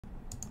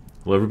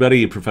Hello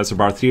everybody, Professor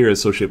Barth here,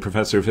 Associate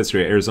Professor of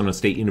History at Arizona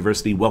State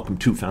University. Welcome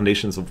to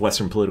Foundations of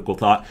Western Political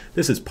Thought.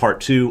 This is part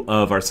 2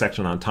 of our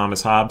section on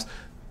Thomas Hobbes,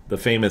 the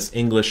famous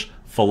English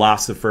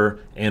philosopher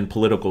and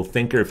political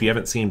thinker. If you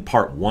haven't seen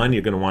part 1,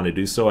 you're going to want to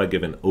do so. I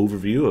give an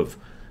overview of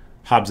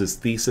Hobbes'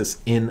 thesis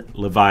in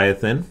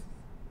Leviathan.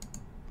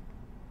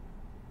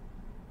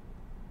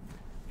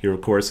 Here,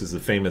 of course, is the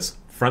famous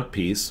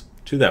frontispiece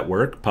to that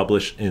work,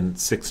 published in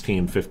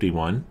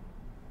 1651.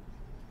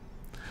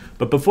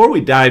 But before we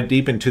dive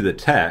deep into the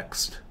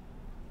text,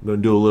 I'm going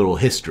to do a little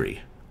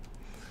history.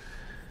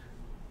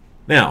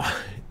 Now,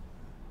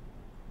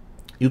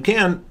 you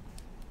can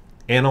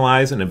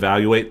analyze and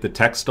evaluate the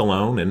text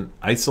alone in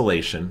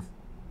isolation,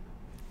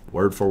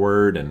 word for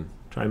word, and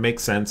try to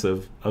make sense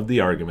of the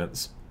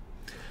arguments.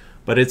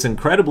 But it's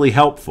incredibly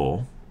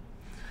helpful,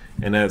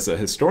 and as a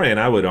historian,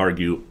 I would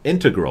argue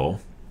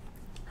integral,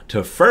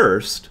 to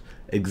first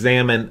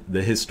examine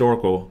the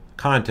historical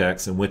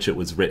context in which it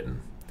was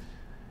written.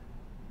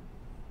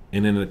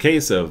 And in the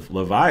case of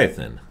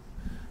Leviathan,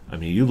 I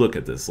mean, you look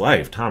at this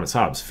life, Thomas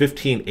Hobbes,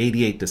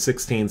 1588 to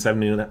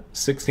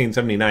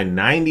 1679,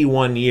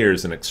 91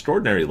 years, an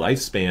extraordinary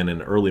lifespan in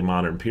the early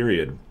modern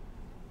period.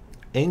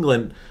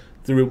 England,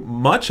 through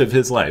much of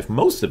his life,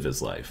 most of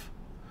his life,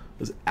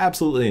 was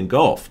absolutely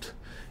engulfed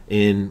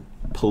in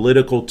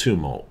political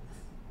tumult,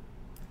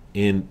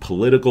 in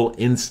political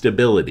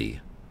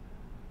instability.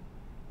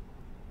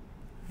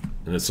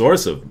 And the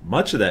source of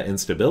much of that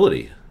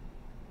instability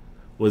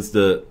was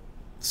the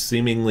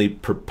seemingly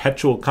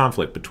perpetual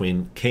conflict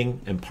between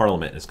king and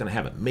parliament. It's going to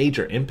have a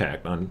major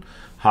impact on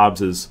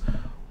Hobbes's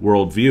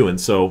worldview. And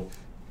so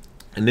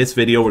in this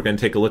video, we're going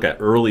to take a look at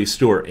early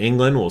Stuart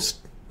England. We'll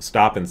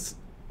stop in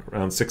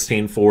around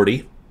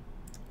 1640,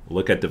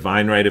 look at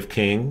divine right of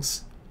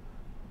kings,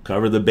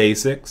 cover the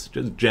basics,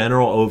 just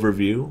general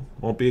overview,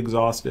 won't be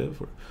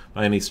exhaustive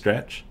by any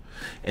stretch.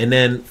 And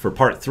then for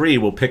part 3,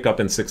 we'll pick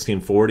up in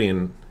 1640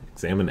 and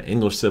examine the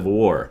English Civil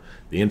War,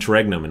 the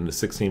interregnum in the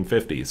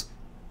 1650s.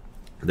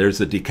 There's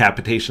the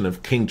decapitation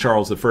of King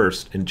Charles I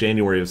in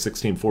January of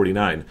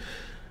 1649.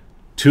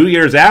 2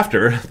 years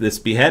after this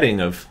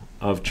beheading of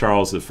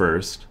Charles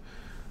I,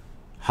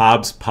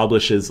 Hobbes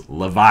publishes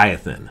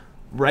Leviathan,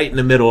 right in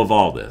the middle of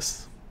all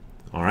this.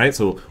 All right,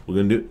 so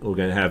we're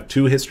going to have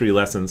 2 history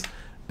lessons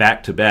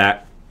back to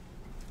back.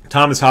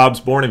 Thomas Hobbes,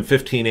 born in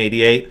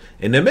 1588,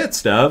 in the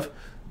midst of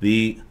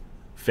the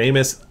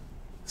famous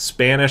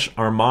Spanish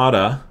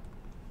Armada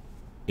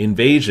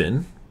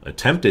invasion,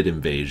 attempted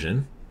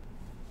invasion.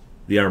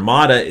 The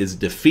Armada is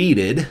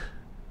defeated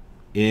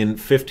in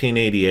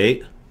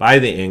 1588 by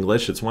the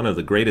English. It's one of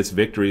the greatest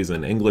victories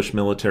in English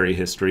military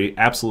history.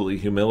 Absolutely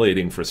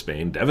humiliating for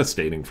Spain,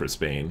 devastating for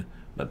Spain,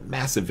 but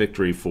massive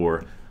victory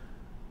for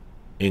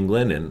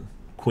England and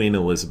Queen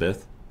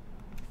Elizabeth.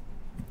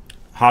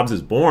 Hobbes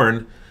is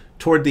born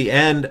toward the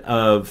end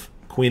of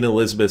Queen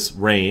Elizabeth's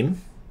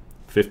reign,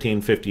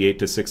 1558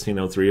 to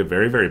 1603, a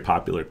very, very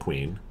popular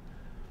queen.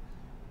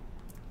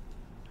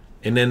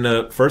 And in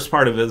the first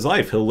part of his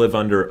life, he'll live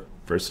under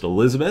first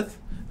Elizabeth,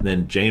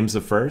 then James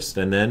I,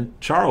 and then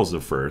Charles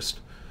I.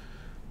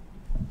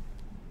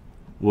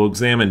 We'll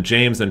examine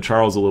James and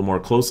Charles a little more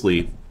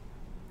closely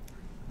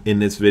in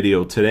this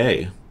video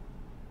today.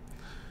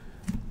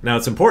 Now,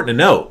 it's important to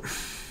note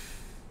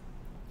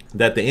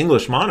that the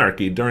English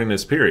monarchy during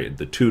this period,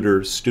 the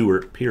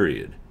Tudor-Stuart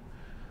period,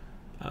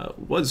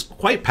 was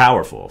quite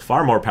powerful,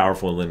 far more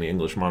powerful than the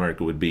English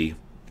monarchy would be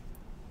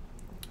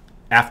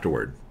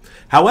afterward.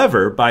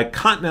 However, by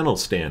continental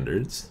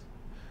standards,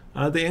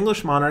 the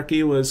English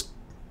monarchy was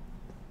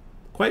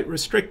quite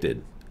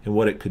restricted in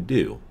what it could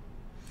do.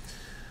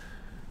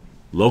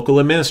 Local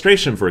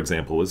administration, for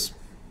example, was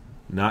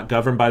not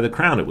governed by the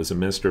crown. It was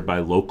administered by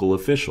local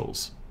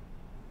officials.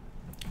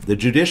 The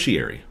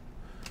judiciary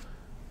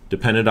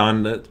depended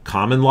on the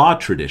common law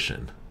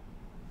tradition.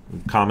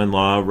 Common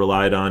law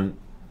relied on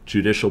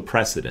judicial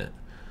precedent,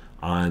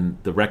 on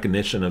the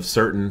recognition of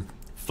certain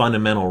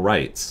fundamental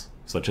rights,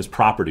 such as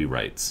property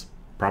rights.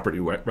 Property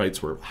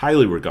rights were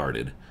highly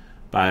regarded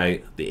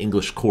by the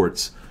English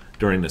courts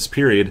during this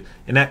period,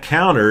 and that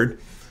countered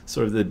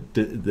sort of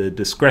the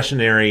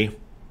discretionary,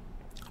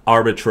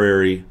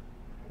 arbitrary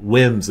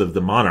whims of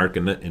the monarch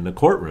in the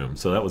courtroom.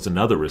 So that was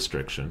another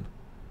restriction.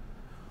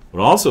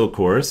 But also, of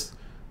course,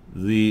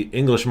 the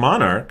English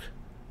monarch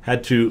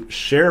had to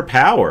share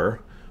power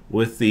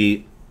with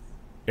the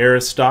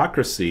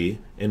aristocracy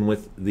and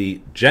with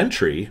the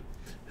gentry,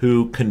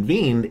 who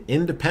convened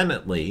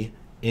independently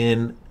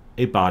in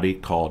a body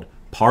called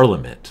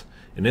Parliament.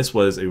 And this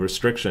was a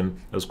restriction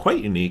that was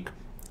quite unique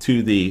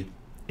to the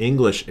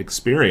English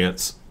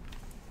experience.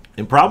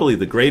 And probably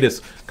the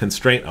greatest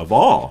constraint of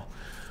all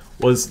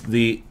was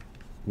the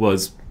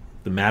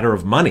matter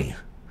of money.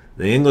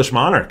 The English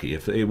monarchy,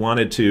 if they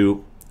wanted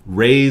to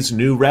raise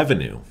new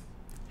revenue,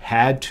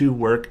 had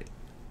to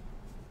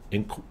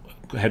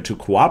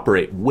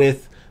cooperate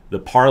with the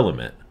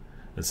Parliament.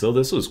 And so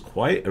this was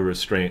quite a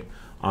restraint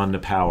on the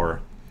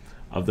power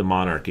of the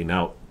monarchy.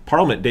 Now,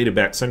 Parliament dated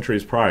back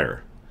centuries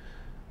prior,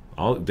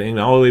 all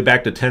the way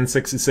back to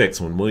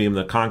 1066, when William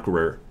the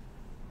Conqueror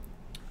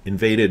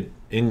invaded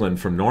England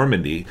from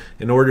Normandy,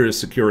 in order to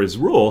secure his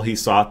rule, he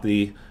sought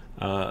the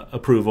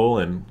approval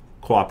and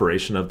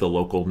cooperation of the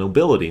local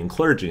nobility and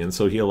clergy, and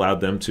so he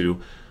allowed them to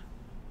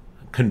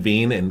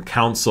convene in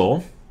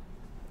council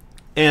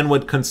and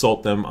would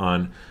consult them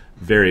on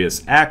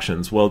various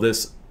actions. Well,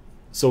 this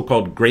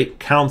so-called Great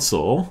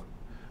Council,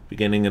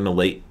 beginning in the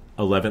late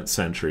 11th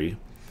century,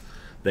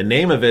 the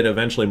name of it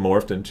eventually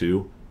morphed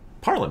into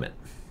Parliament.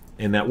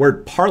 And that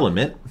word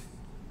Parliament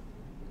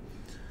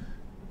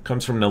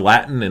comes from the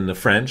Latin and the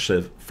French.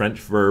 The French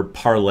verb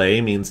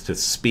parler means to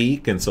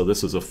speak, and so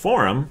this was a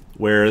forum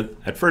where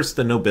at first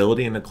the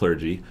nobility and the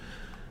clergy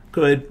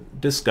could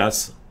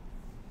discuss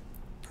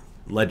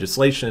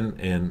legislation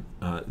and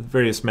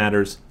various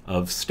matters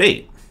of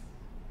state.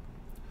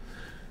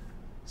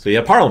 So you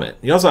have Parliament.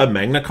 You also have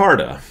Magna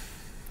Carta.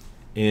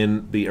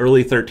 In the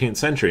early 13th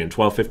century, in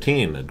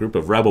 1215, a group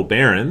of rebel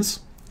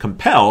barons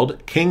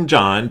compelled King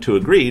John to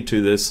agree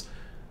to this,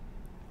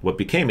 what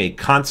became a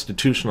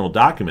constitutional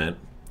document,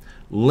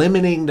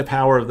 limiting the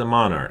power of the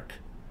monarch,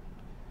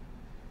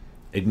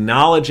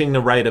 acknowledging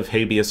the right of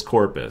habeas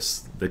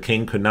corpus. The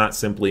king could not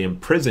simply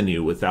imprison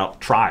you without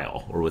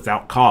trial or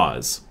without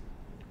cause.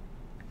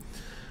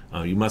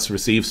 You must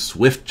receive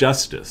swift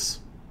justice.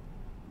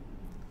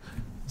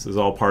 This is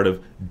all part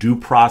of due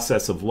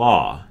process of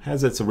law. It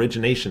has its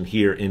origination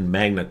here in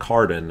Magna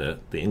Carta, and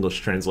the English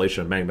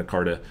translation of Magna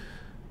Carta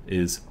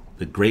is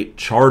the Great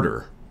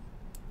Charter.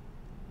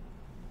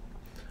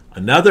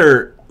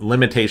 Another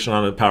limitation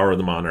on the power of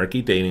the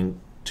monarchy dating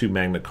to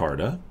Magna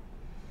Carta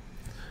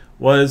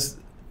was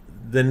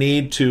the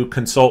need to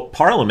consult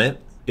Parliament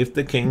if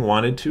the king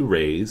wanted to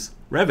raise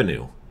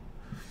revenue.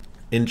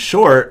 In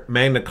short,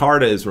 Magna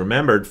Carta is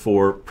remembered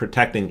for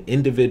protecting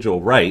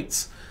individual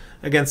rights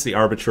against the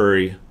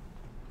arbitrary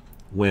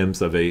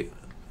whims of a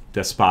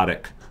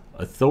despotic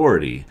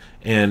authority.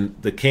 And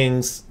the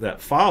kings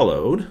that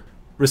followed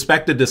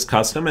respected this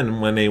custom,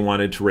 and when they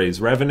wanted to raise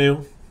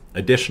revenue,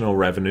 additional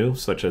revenue,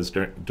 such as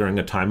during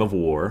a time of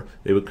war,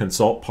 they would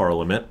consult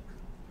Parliament,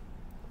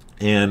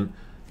 and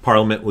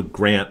Parliament would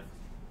grant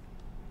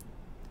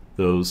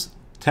those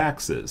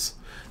taxes.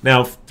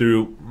 Now,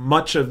 through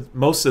most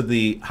of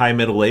the High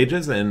Middle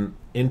Ages and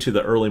into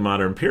the early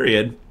modern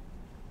period,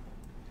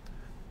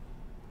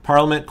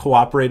 Parliament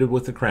cooperated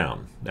with the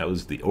crown. That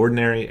was the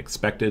ordinary,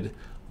 expected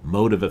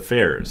mode of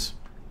affairs.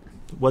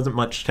 There wasn't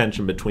much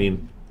tension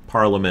between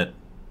Parliament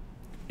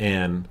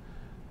and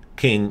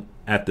king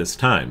at this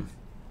time.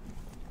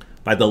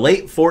 By the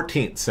late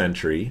 14th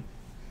century,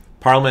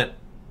 Parliament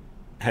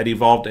had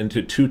evolved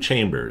into two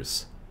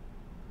chambers.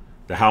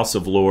 The House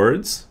of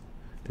Lords,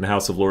 and the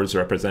House of Lords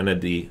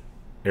represented the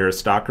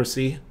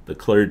aristocracy, the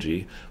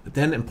clergy, but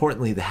then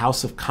importantly the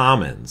House of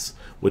Commons,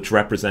 which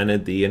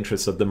represented the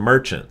interests of the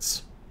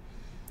merchants,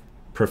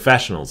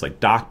 professionals like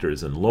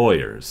doctors and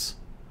lawyers.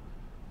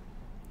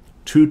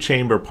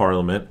 Two-chamber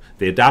parliament.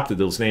 They adopted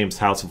those names,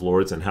 House of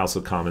Lords and House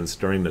of Commons,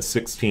 during the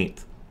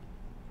 16th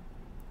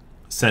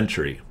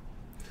century.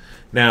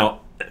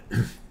 Now,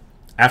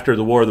 after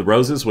the War of the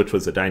Roses, which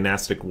was a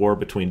dynastic war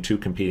between two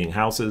competing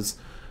houses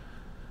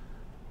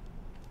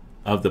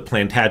of the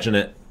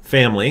Plantagenet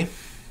family,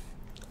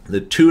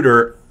 the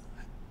Tudor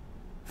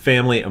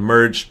family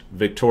emerged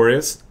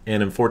victorious,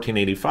 and in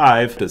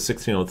 1485 to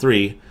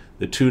 1603,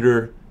 the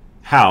Tudor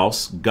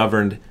house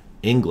governed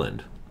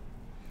England.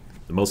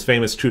 The most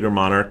famous Tudor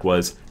monarch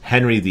was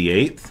Henry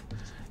VIII,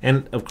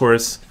 and of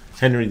course,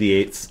 Henry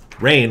VIII's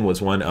reign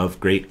was one of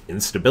great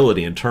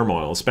instability and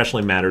turmoil,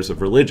 especially matters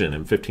of religion.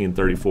 In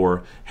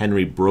 1534,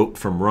 Henry broke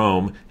from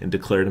Rome and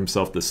declared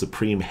himself the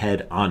supreme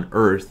head on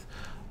earth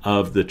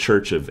of the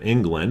Church of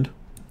England.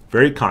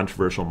 Very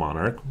controversial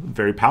monarch,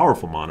 very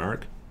powerful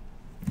monarch.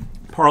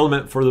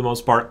 Parliament, for the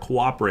most part,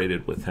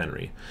 cooperated with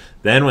Henry.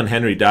 Then, when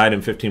Henry died in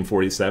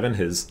 1547,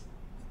 his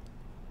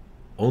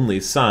only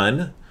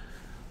son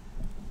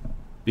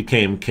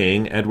became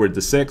king, Edward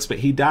VI, but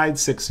he died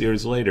 6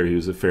 years later. He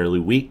was a fairly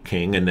weak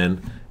king, and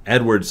then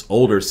Edward's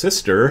older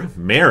sister,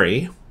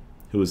 Mary,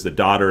 who was the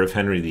daughter of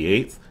Henry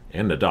VIII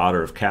and the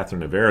daughter of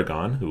Catherine of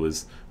Aragon,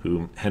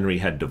 whom Henry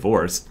had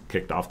divorced,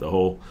 kicked off the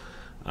whole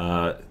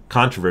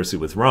controversy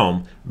with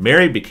Rome.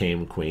 Mary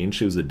became queen.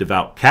 She was a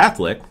devout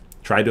Catholic,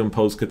 tried to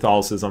impose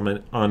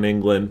Catholicism on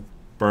England,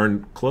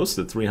 burned close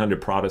to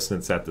 300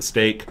 Protestants at the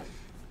stake.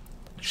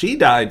 She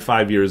died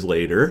 5 years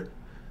later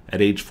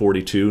at age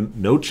 42,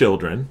 no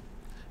children,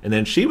 and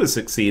then she was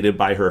succeeded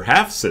by her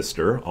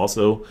half-sister,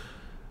 also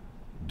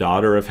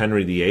daughter of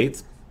Henry VIII,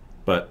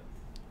 but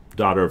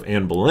daughter of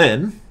Anne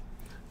Boleyn.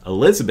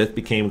 Elizabeth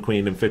became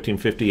queen in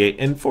 1558,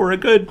 and for a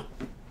good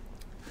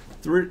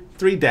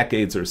three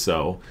decades or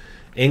so,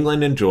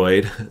 England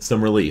enjoyed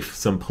some relief,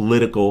 some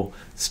political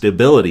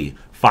stability.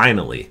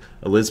 Finally,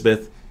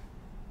 Elizabeth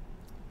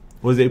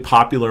was a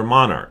popular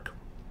monarch.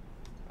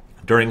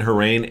 During her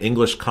reign,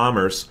 English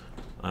commerce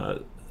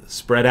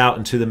spread out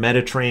into the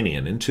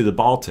Mediterranean, into the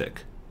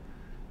Baltic.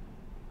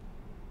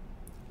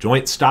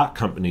 Joint stock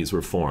companies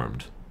were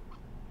formed.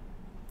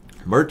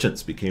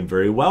 Merchants became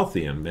very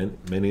wealthy, and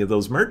many of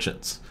those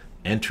merchants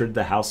entered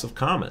the House of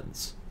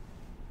Commons.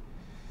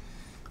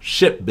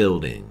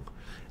 shipbuilding,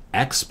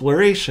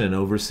 exploration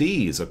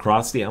overseas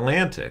across the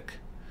Atlantic.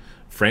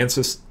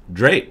 Francis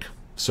Drake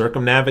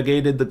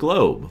circumnavigated the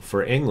globe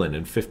for England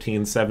in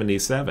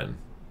 1577.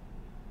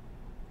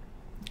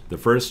 The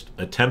first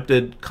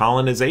attempted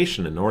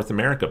colonization in North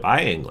America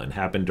by England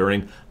happened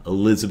during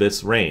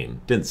Elizabeth's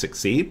reign. Didn't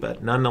succeed,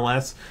 but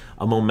nonetheless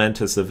a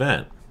momentous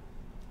event.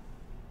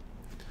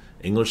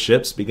 English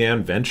ships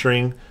began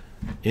venturing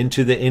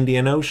into the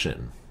Indian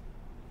Ocean.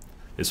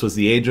 This was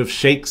the age of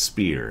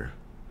Shakespeare.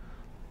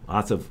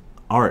 Lots of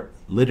art,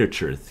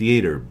 literature,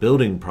 theater,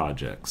 building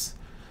projects.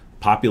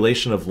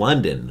 Population of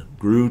London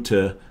grew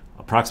to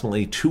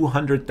approximately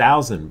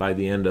 200,000 by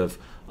the end of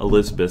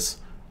Elizabeth's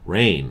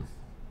reign.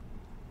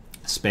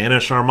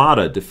 Spanish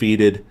Armada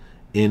defeated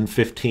in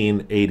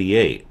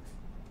 1588.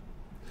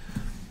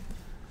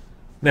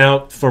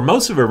 Now, for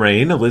most of her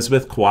reign,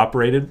 Elizabeth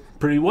cooperated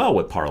pretty well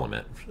with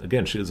Parliament.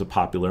 Again, she was a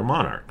popular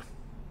monarch.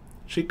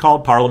 She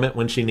called Parliament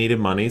when she needed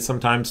money.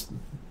 Sometimes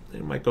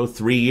it might go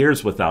 3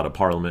 years without a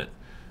Parliament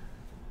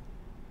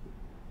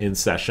in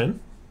session.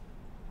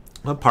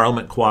 But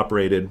Parliament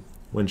cooperated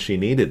when she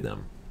needed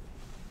them.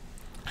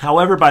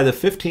 However, by the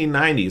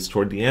 1590s,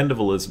 toward the end of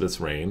Elizabeth's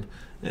reign,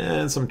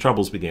 some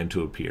troubles began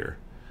to appear.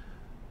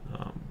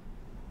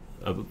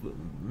 A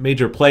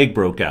major plague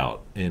broke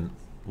out in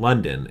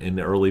London in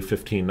the early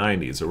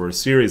 1590s. There were a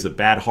series of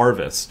bad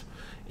harvests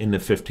in the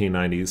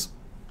 1590s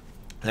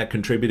that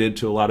contributed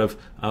to a lot of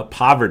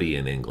poverty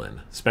in England,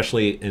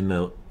 especially in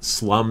the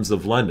slums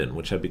of London,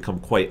 which had become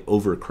quite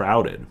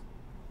overcrowded.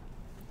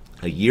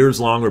 A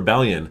years-long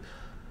rebellion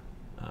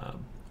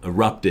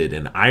erupted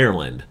in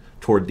Ireland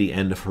toward the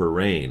end of her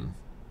reign.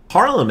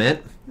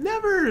 Parliament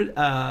never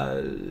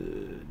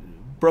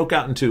broke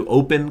out into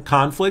open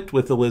conflict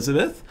with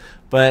Elizabeth,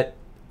 but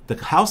the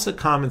House of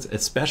Commons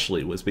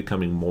especially was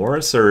becoming more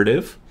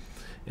assertive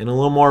and a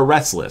little more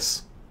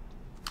restless.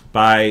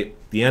 By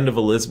the end of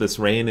Elizabeth's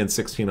reign in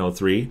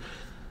 1603,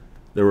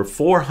 there were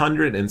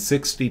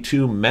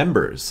 462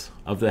 members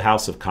of the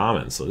House of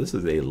Commons, so this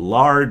is a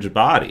large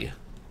body.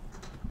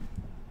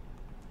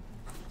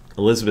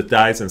 Elizabeth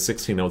dies in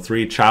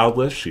 1603,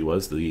 childless. She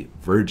was the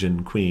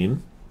Virgin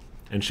Queen,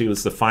 and she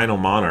was the final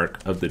monarch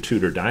of the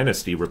Tudor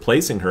dynasty.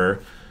 Replacing her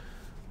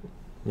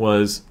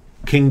was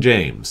King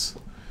James.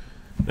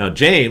 Now,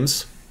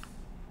 James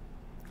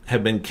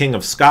had been King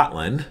of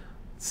Scotland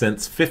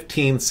since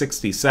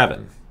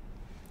 1567,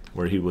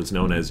 where he was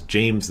known as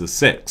James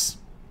VI.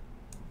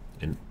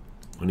 And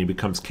when he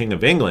becomes King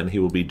of England, he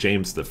will be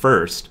James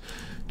I.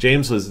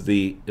 James was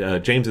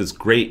James's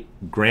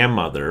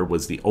great-grandmother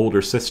was the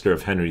older sister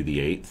of Henry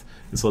VIII,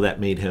 and so that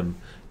made him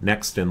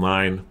next in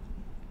line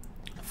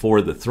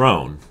for the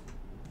throne.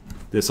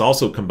 This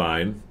also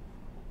combined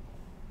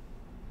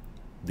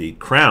the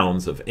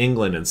crowns of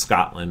England and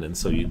Scotland, and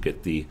so you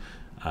get the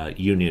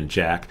Union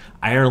Jack.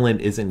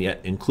 Ireland isn't yet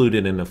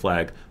included in the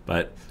flag,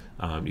 but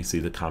you see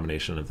the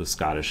combination of the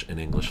Scottish and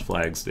English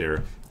flags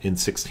there in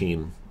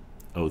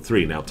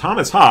 1603. Now,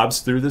 Thomas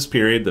Hobbes, through this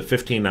period, the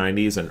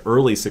 1590s and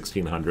early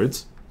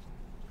 1600s,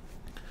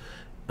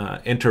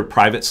 entered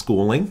private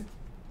schooling,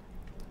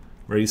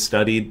 where he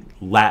studied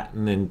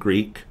Latin and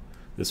Greek.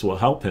 This will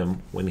help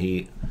him when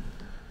he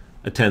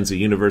attends the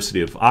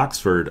University of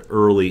Oxford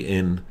early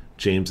in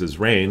James's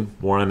reign.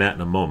 More on that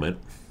in a moment.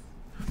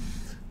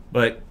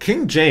 But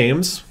King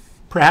James,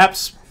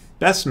 perhaps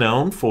best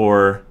known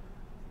for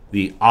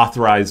the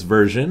authorized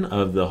version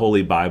of the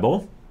Holy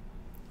Bible,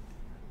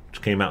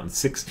 which came out in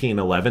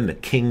 1611, the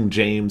King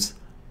James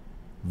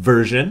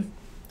Version,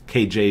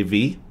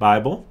 KJV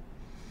Bible.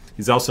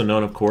 He's also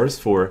known, of course,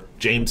 for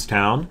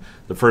Jamestown,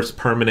 the first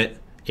permanent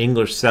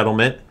English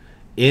settlement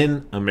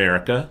in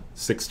America,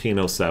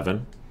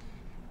 1607.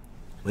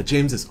 But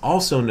James is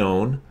also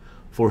known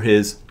for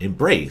his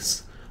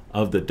embrace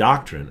of the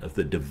doctrine of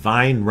the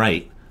divine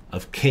right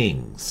of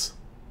kings.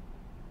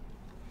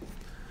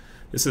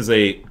 This is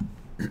an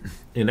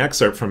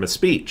excerpt from a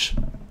speech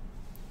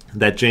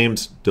that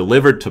James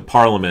delivered to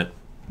Parliament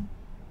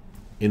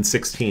in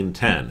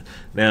 1610.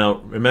 Now,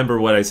 remember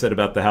what I said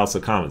about the House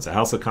of Commons. The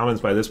House of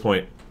Commons, by this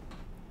point,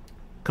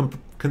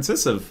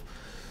 consists of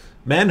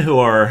men who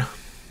are,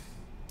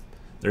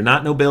 they're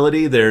not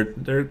nobility,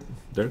 they're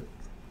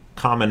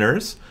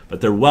commoners,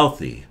 but they're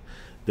wealthy,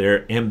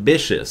 they're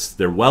ambitious,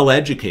 they're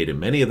well-educated.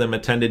 Many of them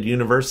attended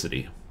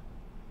university,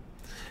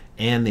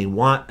 and they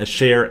want a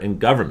share in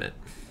government.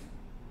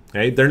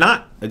 Okay? They're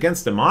not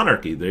against the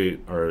monarchy. They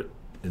are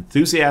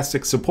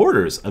enthusiastic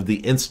supporters of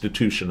the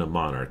institution of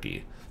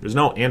monarchy. There's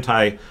no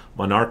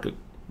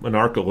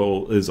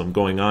anti-monarchalism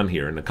going on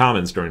here in the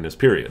Commons during this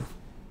period.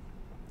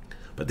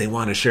 But they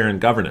want a share in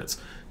governance.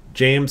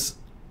 James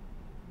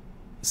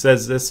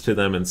says this to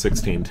them in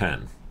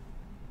 1610.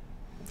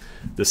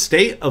 The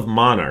state of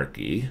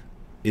monarchy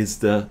is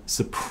the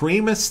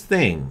supremest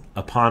thing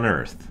upon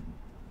earth.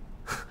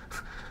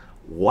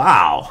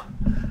 Wow.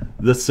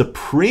 The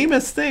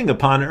supremest thing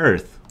upon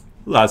earth.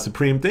 A lot of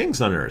supreme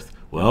things on earth.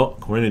 Well,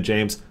 according to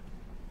James,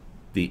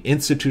 the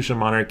institution of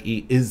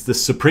monarchy is the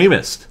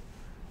supremest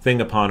thing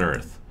upon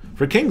earth.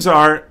 For kings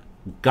are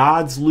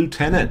God's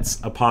lieutenants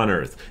upon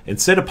earth and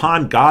sit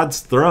upon God's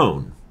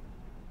throne.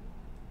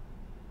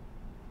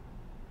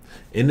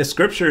 In the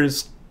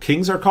scriptures,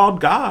 kings are called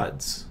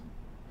gods.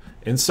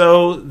 And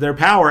so their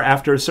power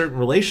after a certain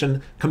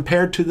relation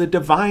compared to the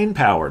divine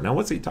power. Now,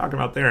 what's he talking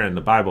about there in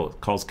the Bible?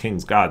 It calls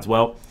kings gods.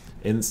 Well,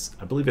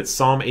 I believe it's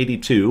Psalm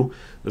 82,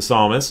 the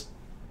psalmist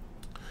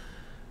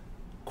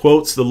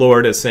quotes the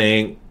Lord as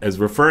saying, as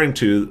referring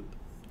to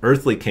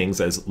earthly kings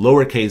as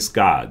lowercase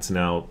gods.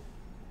 Now,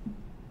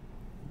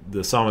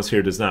 the psalmist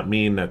here does not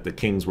mean that the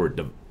kings were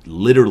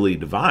literally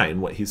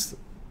divine. What he's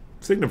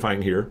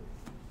signifying here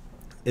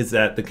is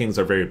that the kings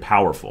are very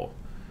powerful.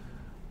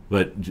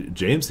 But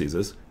James sees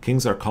this.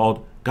 Kings are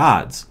called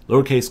gods,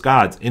 lowercase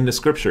gods, in the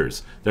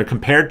scriptures. They're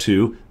compared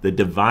to the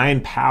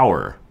divine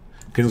power.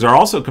 Kings are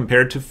also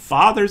compared to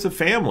fathers of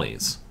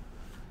families.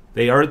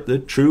 They are the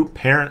true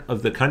parent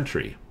of the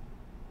country.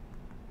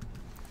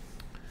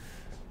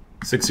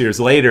 6 years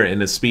later,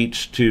 in a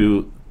speech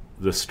to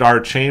the Star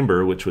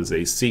Chamber, which was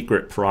a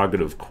secret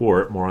prerogative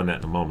court, more on that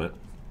in a moment,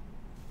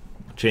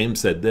 James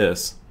said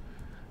this: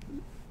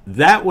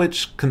 "That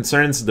which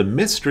concerns the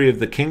mystery of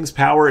the king's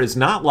power is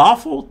not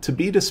lawful to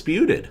be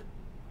disputed."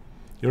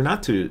 You're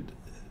not to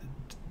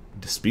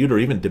dispute or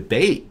even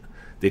debate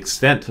the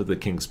extent of the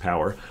king's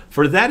power,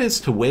 for that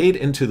is to wade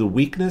into the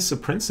weakness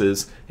of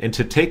princes and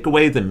to take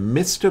away the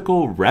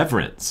mystical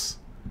reverence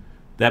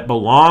that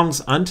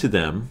belongs unto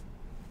them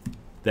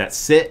that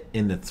sit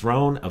in the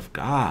throne of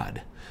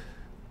God.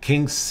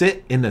 Kings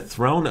sit in the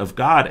throne of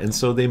God, and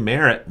so they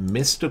merit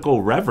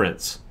mystical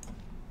reverence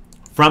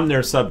from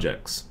their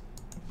subjects.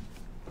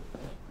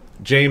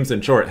 James,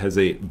 in short, has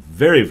a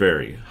very,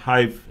 very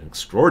high,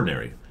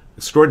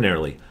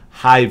 extraordinarily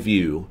high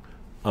view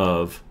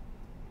of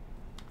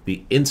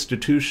the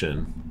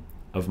institution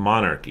of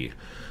monarchy.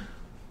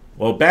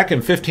 Well, back in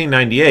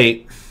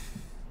 1598,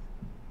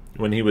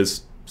 when he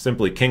was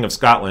simply King of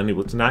Scotland, he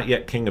was not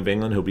yet King of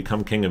England. He'll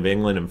become King of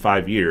England in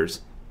 5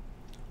 years.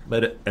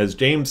 But as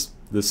James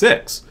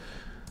VI,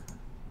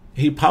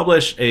 he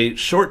published a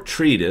short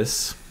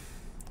treatise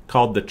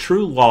called The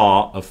True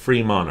Law of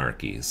Free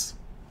Monarchies.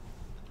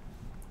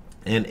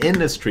 And in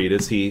this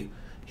treatise, he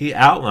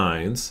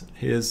outlines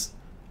his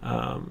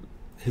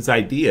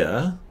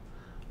idea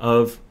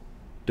of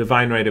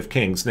divine right of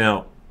kings.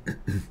 Now,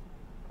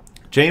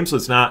 James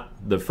was not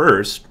the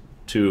first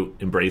to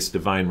embrace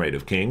divine right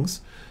of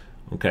kings,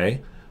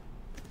 okay?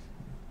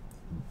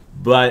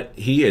 But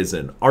he is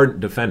an ardent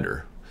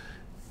defender.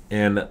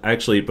 And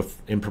actually,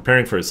 in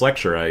preparing for his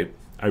lecture, I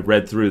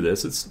read through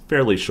this. It's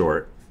fairly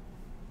short.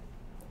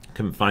 You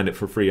can find it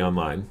for free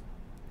online.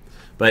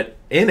 But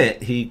in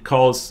it, he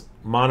calls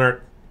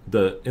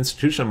the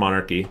institution of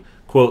monarchy,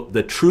 quote,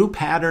 the true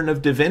pattern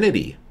of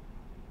divinity.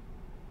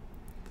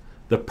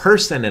 The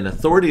person and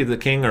authority of the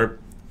king are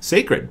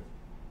sacred.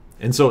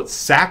 And so it's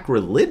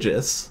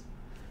sacrilegious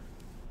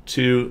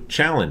to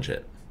challenge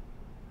it.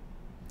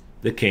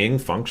 The king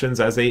functions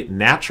as a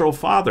natural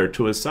father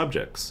to his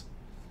subjects.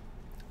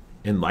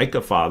 And like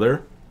a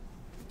father,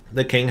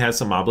 the king has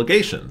some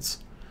obligations.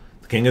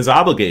 The king is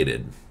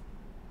obligated,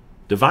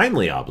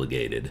 divinely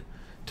obligated,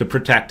 to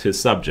protect his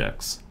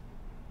subjects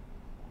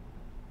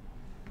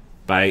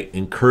by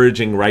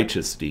encouraging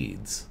righteous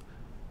deeds,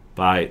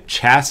 by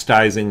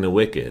chastising the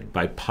wicked,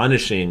 by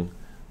punishing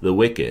the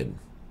wicked.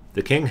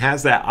 The king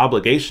has that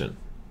obligation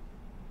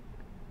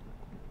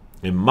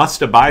and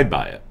must abide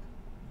by it.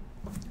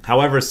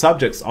 However,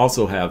 subjects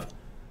also have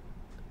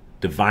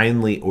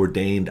divinely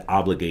ordained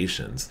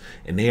obligations,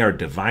 and they are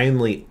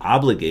divinely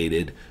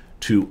obligated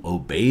to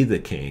obey the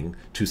king,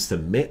 to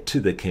submit to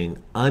the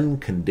king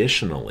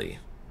unconditionally.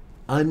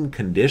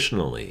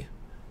 Unconditionally.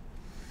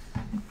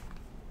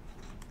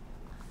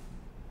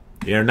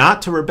 They are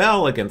not to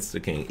rebel against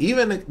the king.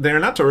 They are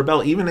not to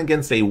rebel even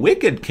against a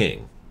wicked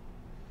king.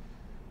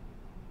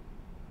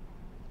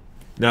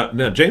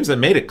 Now James had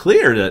made it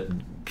clear that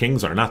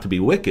kings are not to be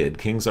wicked.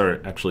 Kings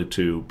are actually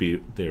to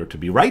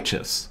be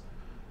righteous.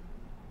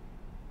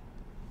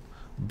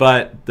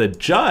 But the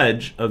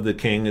judge of the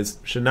king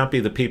should not be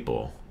the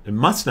people. It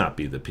must not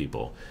be the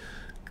people.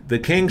 The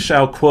king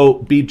shall,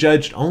 quote, be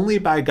judged only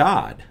by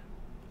God.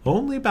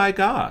 Only by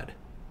God.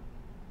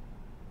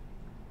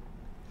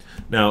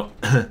 Now,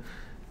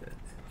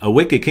 a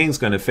wicked king's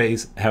going to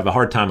have a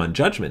hard time on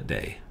Judgment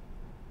Day,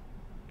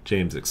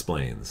 James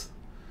explains.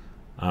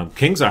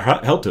 Kings are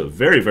held to a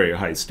very, very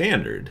high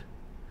standard.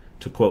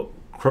 To quote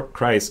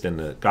Christ in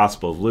the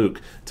Gospel of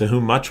Luke, to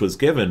whom much was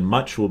given,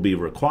 much will be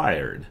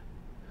required.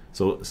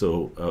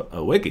 So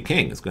a wicked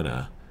king is going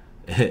to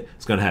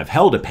have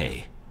hell to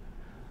pay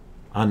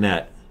on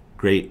that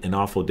great and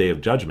awful day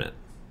of judgment.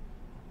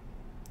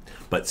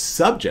 But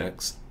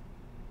subjects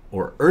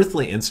or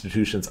earthly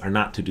institutions are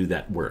not to do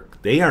that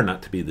work. They are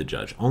not to be the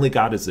judge. Only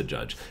God is the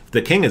judge. If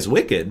the king is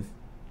wicked,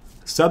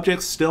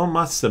 subjects still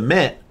must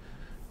submit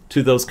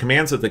to those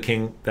commands of the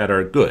king that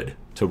are good,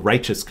 to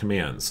righteous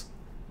commands.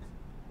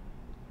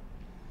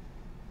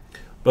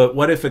 But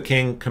what if a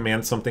king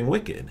commands something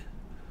wicked?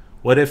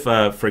 What if,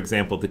 for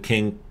example, the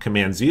king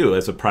commands you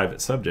as a private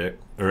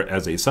subject, or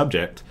as a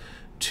subject,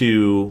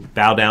 to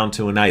bow down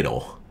to an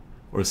idol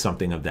or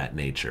something of that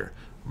nature.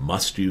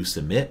 Must you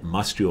submit?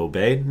 Must you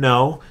obey?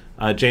 No.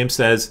 James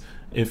says,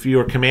 if you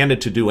are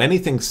commanded to do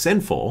anything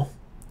sinful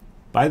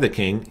by the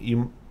king,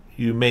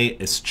 you may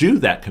eschew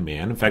that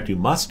command. In fact, you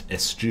must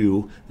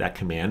eschew that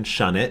command,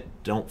 shun it,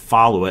 don't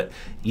follow it.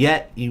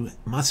 Yet you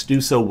must do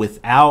so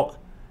without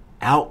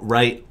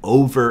outright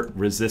overt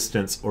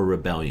resistance or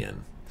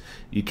rebellion.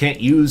 You can't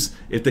use,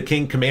 if the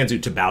king commands you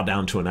to bow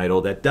down to an idol,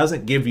 that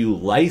doesn't give you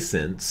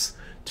license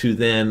to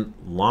then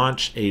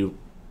launch a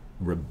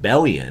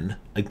rebellion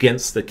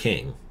against the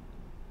king.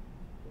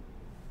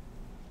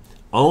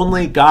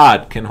 Only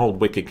God can hold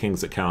wicked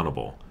kings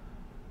accountable.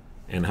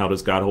 And how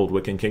does God hold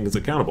wicked kings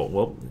accountable?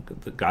 Well,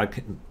 God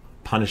can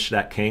punish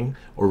that king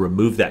or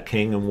remove that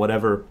king in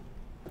whatever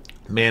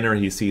manner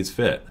he sees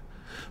fit.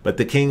 But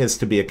the king is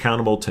to be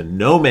accountable to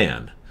no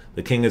man.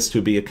 The king is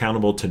to be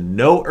accountable to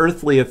no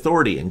earthly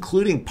authority,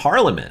 including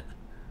Parliament.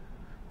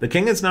 The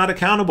king is not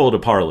accountable to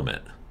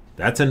Parliament.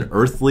 That's an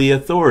earthly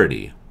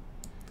authority.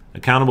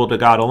 Accountable to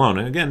God alone.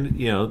 And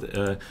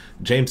again,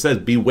 James says,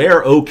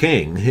 beware, O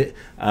king.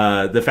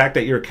 The fact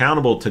that you're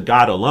accountable to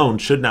God alone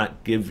should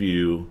not give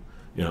you,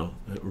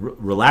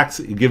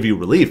 give you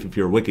relief if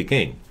you're a wicked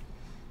king.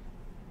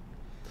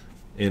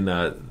 In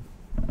the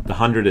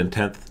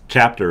 110th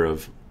chapter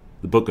of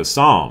the book of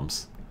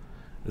Psalms,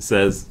 it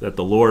says that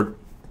the Lord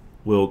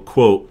will,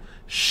 quote,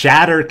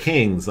 shatter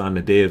kings on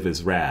the day of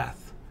his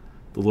wrath.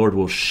 The Lord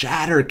will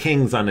shatter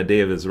kings on the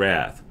day of his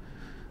wrath.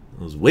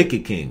 Those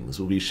wicked kings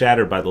will be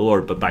shattered by the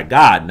Lord, but by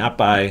God, not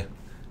by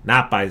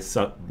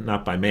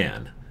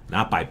man,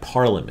 not by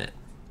Parliament,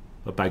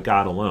 but by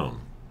God alone.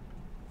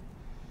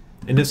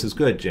 And this is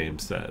good,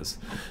 James says,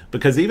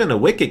 because even a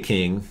wicked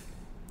king,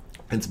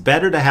 it's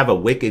better to have a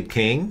wicked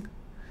king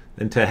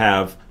than to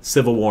have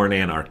civil war and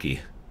anarchy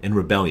and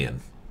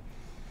rebellion.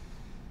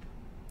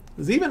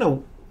 Because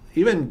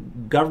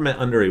even government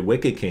under a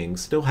wicked king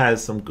still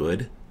has some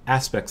good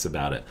aspects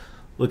about it.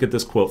 Look at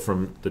this quote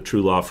from the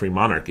True Law of Free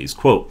Monarchies.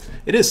 Quote,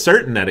 "It is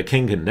certain that a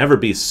king can never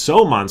be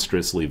so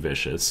monstrously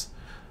vicious,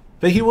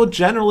 but he will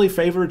generally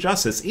favor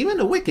justice." Even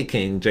a wicked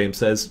king, James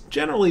says,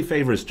 generally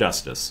favors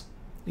justice.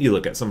 You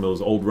look at some of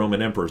those old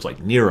Roman emperors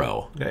like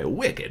Nero, okay,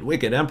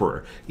 wicked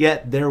emperor.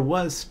 Yet there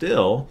was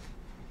still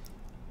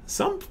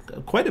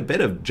quite a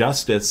bit of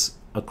justice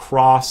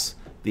across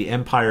the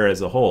empire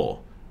as a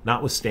whole,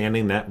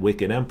 notwithstanding that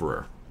wicked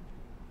emperor.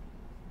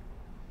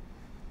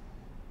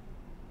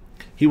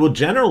 He will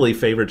generally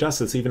favor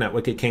justice, even at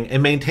wicked king,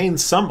 and maintain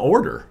some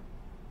order.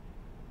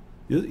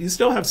 You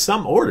still have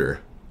some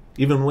order,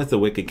 even with the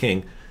wicked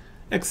king,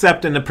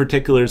 except in the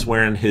particulars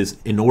wherein his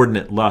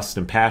inordinate lust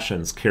and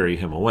passions carry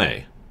him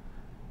away.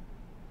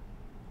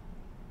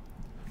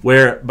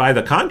 Where, by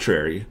the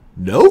contrary,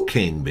 no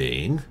king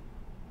being,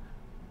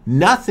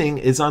 nothing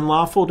is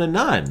unlawful to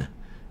none.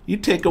 You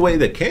take away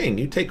the king,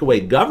 you take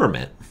away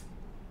government,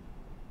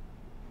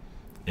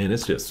 and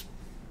it's just,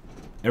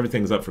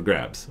 everything's up for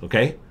grabs,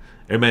 okay?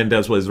 Every man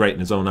does what is right in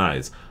his own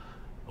eyes.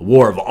 A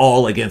war of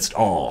all against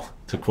all,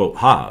 to quote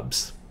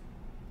Hobbes.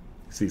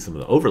 See some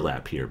of the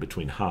overlap here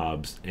between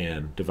Hobbes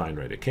and Divine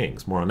Right of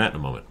Kings. More on that in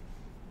a moment.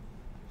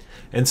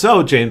 And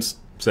so, James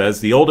says,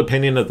 the old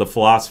opinion of the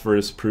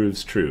philosophers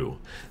proves true,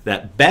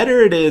 that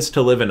better it is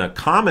to live in a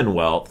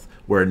commonwealth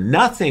where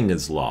nothing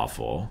is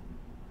lawful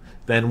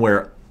than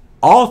where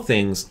all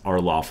things are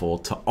lawful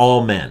to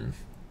all men.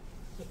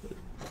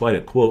 Quite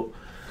a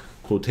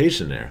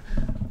quotation there.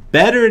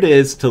 Better it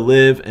is to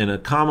live in a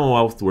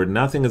commonwealth where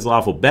nothing is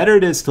lawful. Better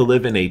it is to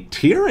live in a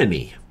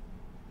tyranny.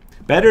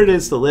 Better it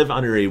is to live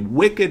under a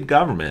wicked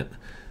government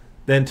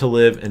than to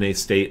live in a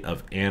state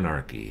of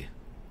anarchy,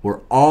 where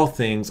all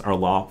things are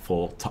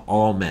lawful to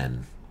all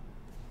men.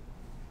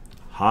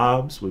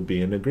 Hobbes would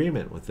be in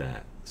agreement with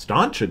that.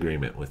 Staunch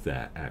agreement with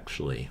that,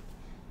 actually.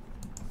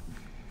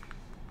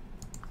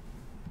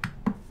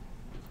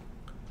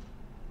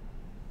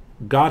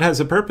 God has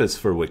a purpose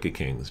for wicked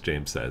kings,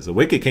 James says. A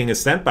wicked king is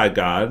sent by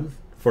God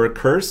for a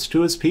curse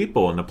to his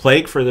people and a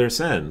plague for their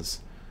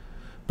sins.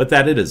 But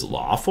that it is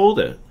lawful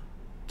to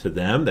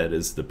them, that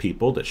is the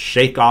people, to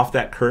shake off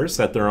that curse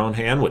at their own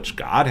hand, which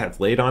God hath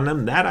laid on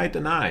them, that I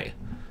deny.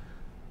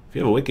 If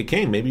you have a wicked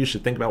king, maybe you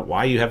should think about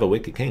why you have a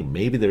wicked king.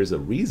 Maybe there's a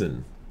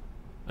reason,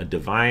 a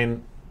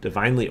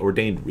divinely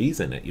ordained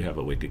reason that you have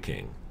a wicked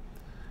king.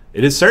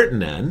 It is certain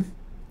then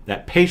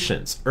that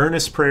patience,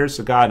 earnest prayers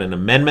to God, and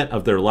amendment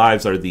of their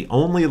lives are the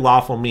only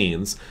lawful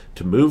means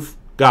to move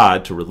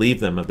God to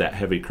relieve them of that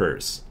heavy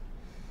curse.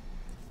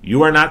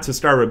 You are not to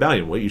start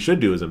rebellion. What you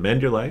should do is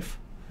amend your life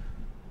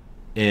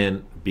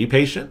and be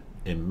patient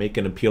and make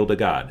an appeal to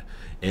God.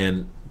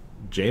 And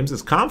James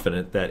is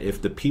confident that if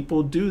the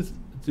people do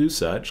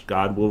such,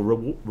 God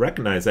will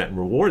recognize that and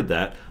reward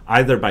that,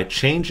 either by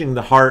changing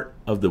the heart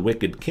of the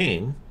wicked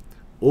king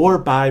or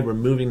by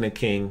removing the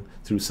king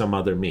through some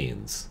other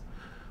means.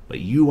 But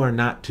you are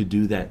not to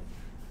do that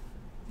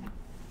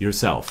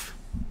yourself.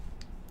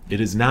 It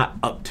is not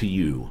up to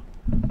you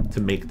to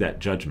make that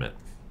judgment.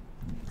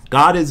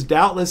 God is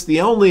doubtless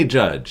the only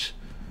judge,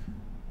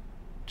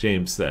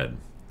 James said.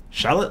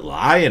 Shall it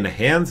lie in the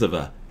hands of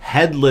a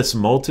headless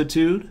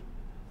multitude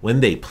when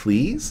they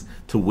please,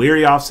 to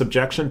weary off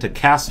subjection, to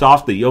cast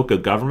off the yoke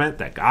of government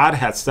that God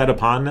hath set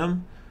upon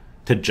them,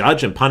 to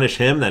judge and punish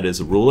him that is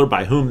a ruler,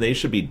 by whom they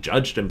should be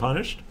judged and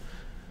punished?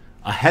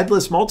 A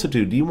headless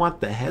multitude. Do you want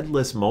the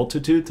headless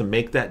multitude to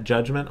make that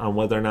judgment on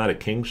whether or not a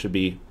king should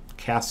be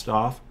cast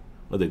off,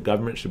 whether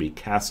government should be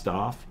cast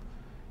off?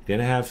 You're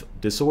going to have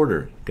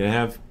disorder. You're going to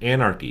have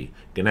anarchy.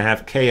 You're going to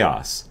have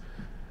chaos.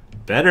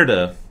 Better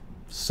to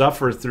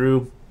suffer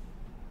through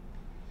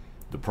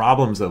the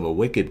problems of a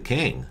wicked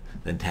king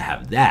than to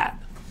have that,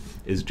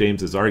 is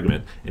James's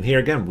argument. And here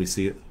again, we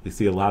see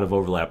a lot of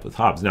overlap with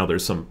Hobbes. Now,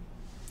 there's some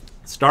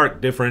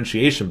stark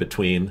differentiation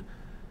between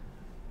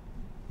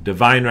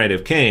divine right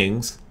of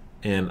kings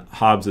and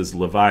Hobbes's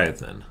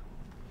Leviathan.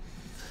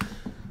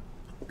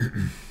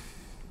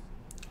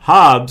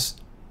 Hobbes,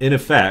 in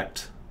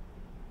effect,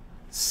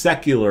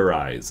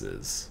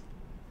 secularizes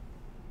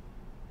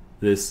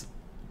this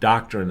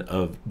doctrine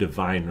of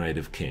divine right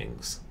of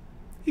kings.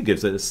 He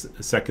gives it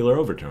a secular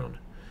overtone.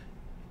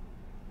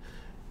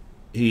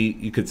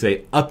 You could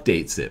say,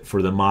 updates it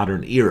for the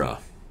modern era.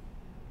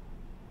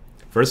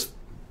 First,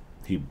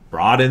 he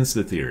broadens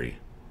the theory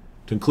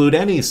to include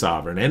any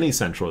sovereign, any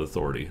central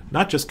authority,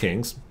 not just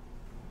kings,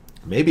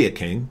 maybe a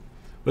king,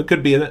 but it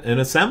could be an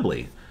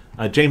assembly.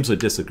 James would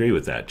disagree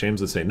with that.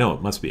 James would say, no,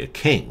 it must be a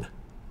king.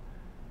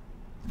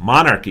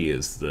 Monarchy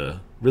is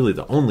really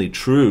the only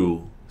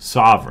true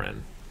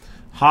sovereign.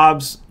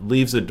 Hobbes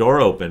leaves a door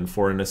open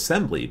for an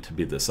assembly to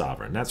be the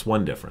sovereign. That's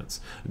one difference.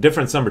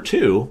 Difference number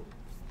two,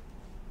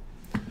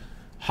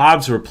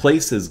 Hobbes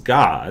replaces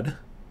God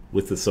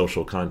with the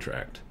social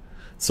contract.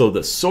 So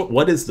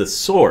what is the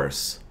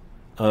source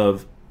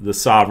of the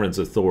sovereign's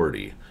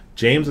authority?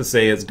 James would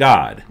say it's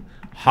God.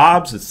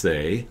 Hobbes would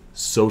say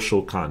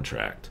social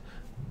contract.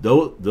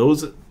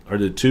 Those are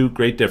the two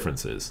great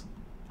differences.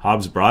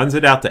 Hobbes broadens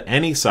it out to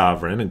any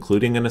sovereign,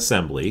 including an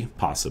assembly,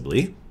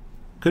 possibly.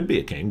 Could be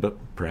a king, but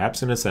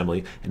perhaps an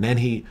assembly. And then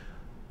he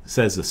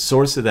says the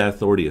source of that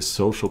authority is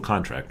social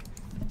contract.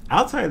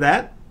 Outside of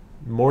that,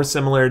 more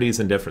similarities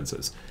and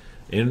differences.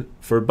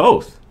 For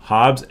both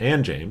Hobbes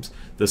and James,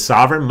 the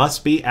sovereign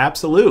must be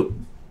absolute.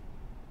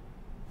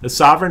 The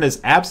sovereign is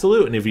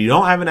absolute, and if you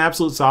don't have an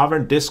absolute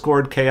sovereign,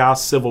 discord,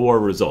 chaos, civil war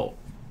result.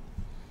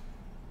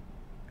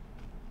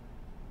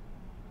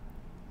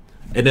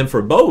 And then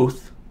for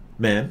both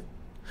men,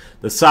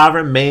 the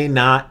sovereign may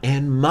not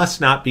and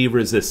must not be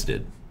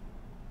resisted.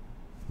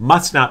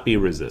 Must not be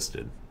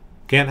resisted.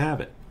 Can't have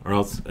it, or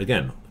else,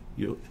 again,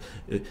 you'll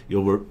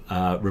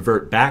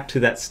revert back to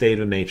that state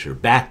of nature,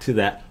 back to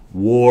that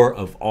war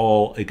of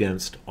all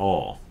against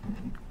all.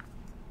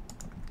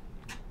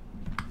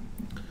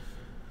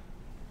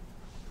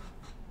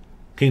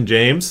 King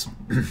James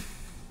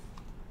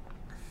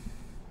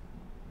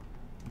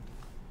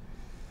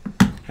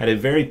had a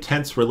very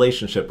tense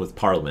relationship with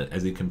Parliament,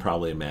 as you can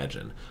probably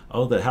imagine.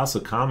 Oh, the House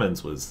of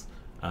Commons was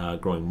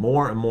growing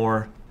more and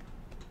more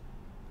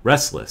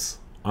restless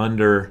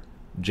under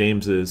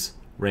James's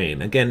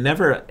reign. Again,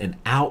 never an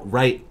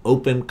outright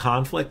open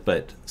conflict,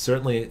 but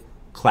certainly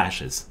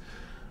clashes,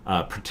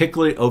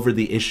 particularly over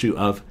the issue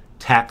of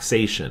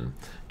taxation.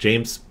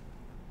 James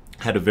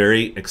had a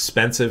very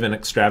expensive and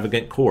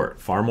extravagant court,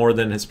 far more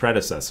than his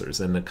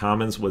predecessors, and the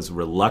Commons was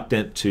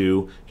reluctant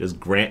to just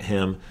grant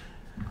him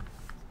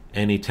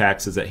any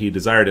taxes that he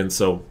desired. And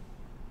so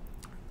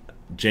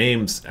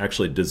James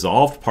actually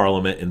dissolved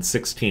Parliament in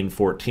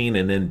 1614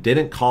 and then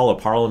didn't call a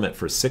Parliament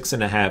for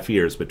 6.5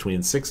 years. Between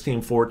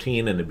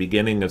 1614 and the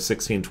beginning of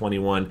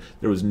 1621,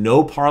 there was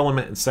no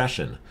Parliament in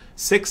session.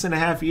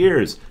 6.5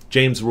 years,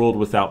 James ruled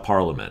without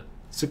Parliament,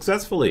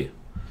 successfully.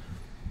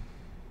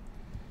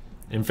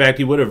 In fact,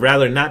 he would have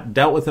rather not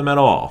dealt with them at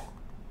all.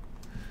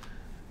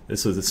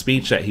 This was a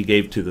speech that he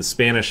gave to the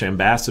Spanish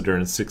ambassador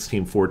in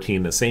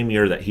 1614, the same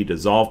year that he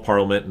dissolved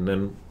Parliament and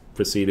then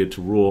proceeded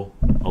to rule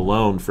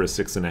alone for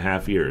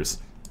 6.5 years.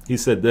 He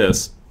said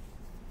this,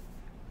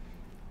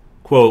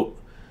 quote,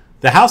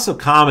 "The House of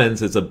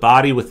Commons is a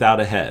body without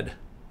a head.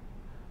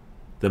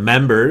 The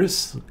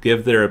members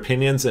give their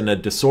opinions in a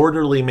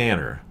disorderly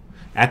manner.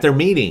 At their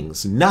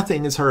meetings,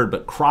 nothing is heard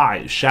but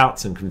cries,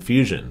 shouts, and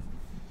confusion.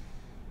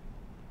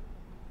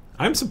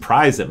 I'm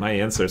surprised that my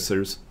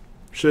ancestors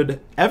should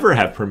ever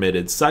have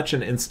permitted such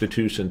an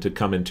institution to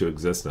come into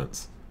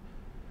existence.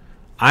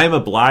 I am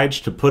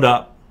obliged to put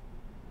up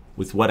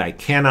with what I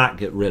cannot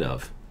get rid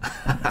of."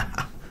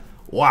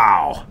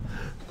 Wow.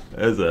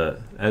 That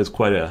is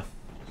quite a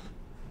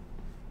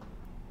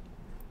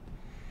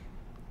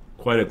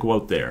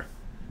quote there.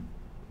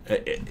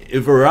 If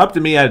it were up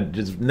to me, I'd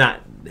just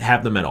not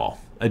have them at all.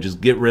 I'd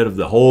just get rid of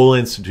the whole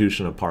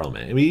institution of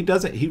Parliament. I mean, he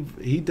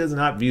does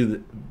not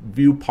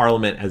view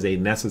Parliament as a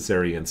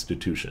necessary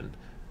institution.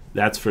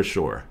 That's for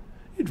sure.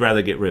 He'd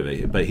rather get rid of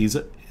it, but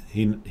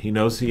he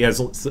knows he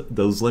has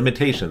those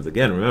limitations.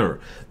 Again, remember,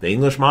 the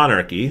English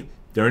monarchy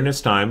during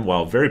this time,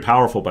 while very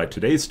powerful by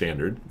today's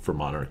standard for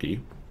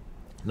monarchy,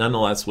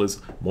 nonetheless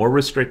was more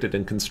restricted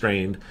and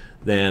constrained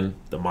than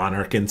the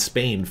monarch in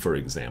Spain, for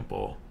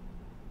example,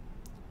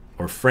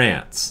 or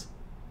France.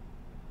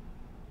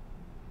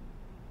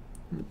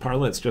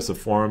 Parliament's just a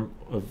form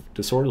of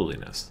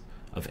disorderliness,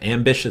 of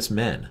ambitious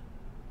men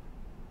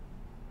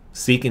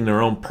seeking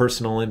their own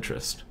personal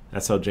interest.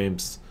 That's how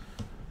James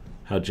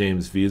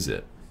views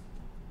it.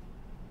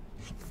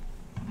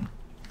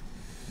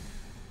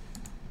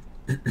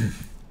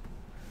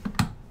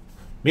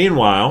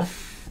 Meanwhile,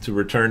 to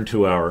return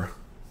to our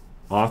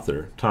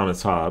author,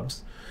 Thomas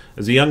Hobbes,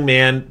 as a young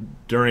man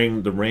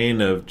during the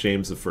reign of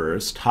James I,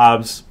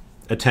 Hobbes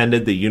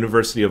attended the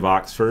University of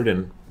Oxford,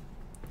 and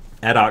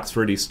at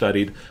Oxford he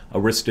studied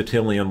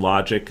Aristotelian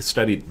logic,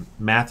 studied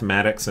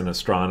mathematics and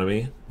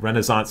astronomy,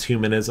 Renaissance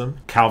humanism,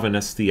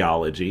 Calvinist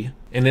theology.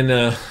 And in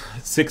the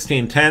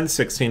 1610s,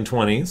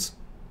 1620s,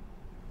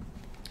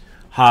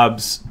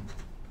 Hobbes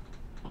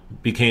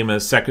became a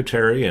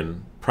secretary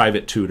and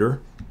private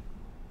tutor.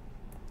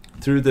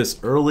 Through this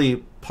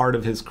early part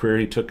of his career,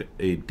 he took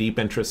a deep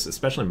interest,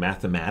 especially in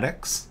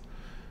mathematics,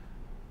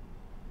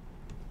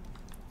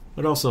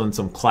 but also in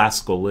some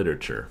classical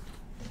literature.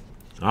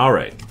 All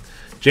right.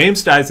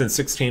 James dies in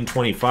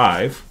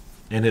 1625,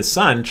 and his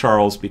son,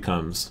 Charles,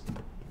 becomes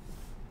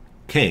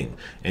king.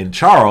 And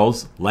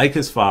Charles, like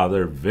his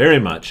father, very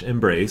much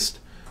embraced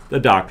the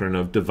doctrine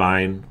of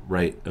divine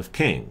right of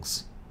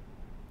kings.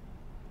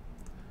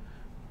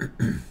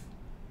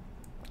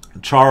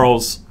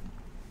 Charles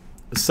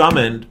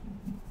summoned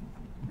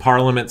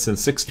parliaments in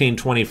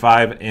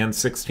 1625 and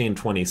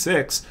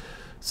 1626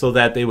 so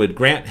that they would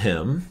grant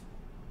him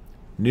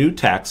new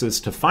taxes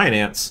to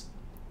finance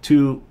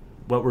two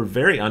what were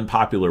very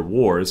unpopular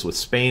wars with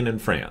Spain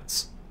and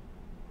France.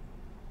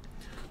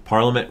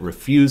 Parliament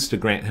refused to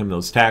grant him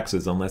those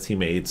taxes unless he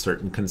made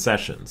certain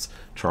concessions.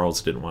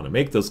 Charles didn't want to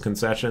make those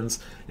concessions,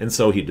 and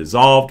so he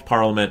dissolved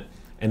Parliament,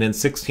 and in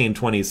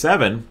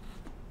 1627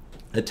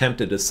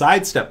 attempted to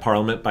sidestep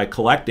Parliament by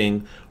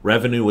collecting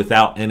revenue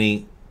without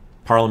any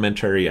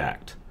parliamentary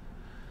act.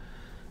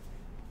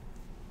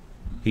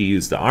 He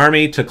used the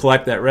army to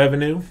collect that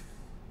revenue,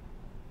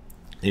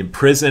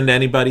 imprisoned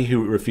anybody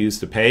who refused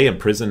to pay,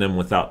 imprisoned them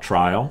without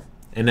trial,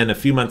 and then a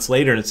few months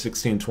later in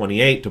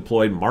 1628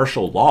 deployed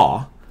martial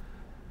law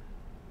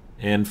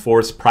and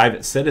forced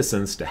private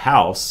citizens to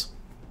house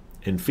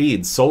and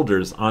feed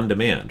soldiers on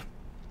demand.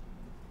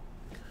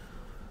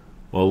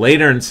 Well,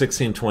 later in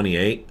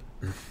 1628,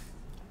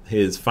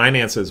 his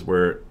finances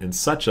were in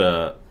such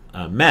a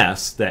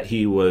mess that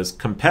he was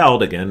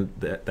compelled, again,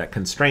 that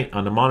constraint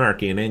on the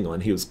monarchy in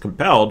England, he was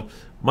compelled,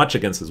 much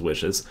against his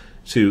wishes,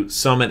 to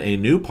summon a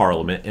new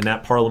parliament, and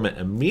that parliament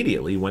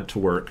immediately went to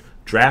work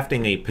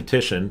drafting a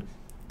petition,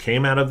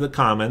 came out of the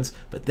Commons,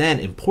 but then,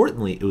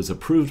 importantly, it was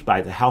approved by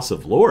the House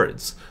of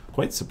Lords,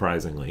 quite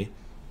surprisingly,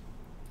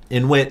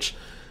 in which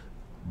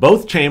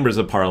both chambers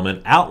of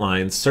Parliament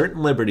outlined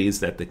certain liberties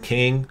that the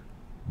king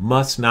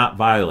must not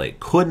violate,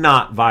 could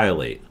not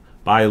violate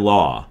by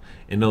law.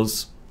 And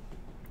those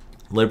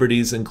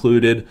liberties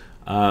included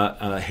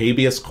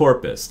habeas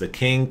corpus. The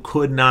king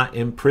could not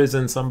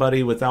imprison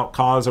somebody without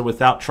cause or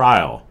without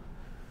trial.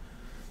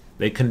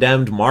 They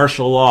condemned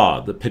martial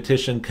law. The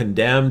petition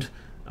condemned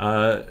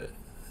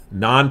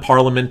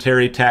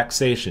non-parliamentary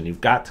taxation.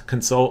 You've got to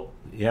consult,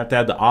 you have to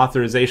have the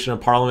authorization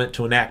of Parliament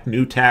to enact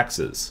new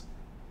taxes.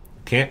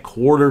 Can't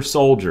quarter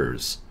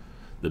soldiers,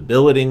 the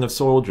billeting of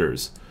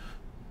soldiers.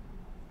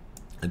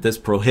 And this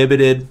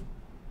prohibited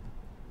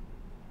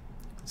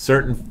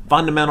certain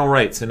fundamental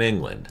rights in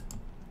England.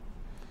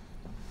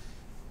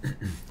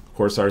 Of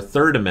course, our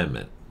Third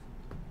Amendment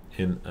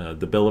in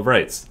the Bill of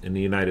Rights in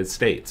the United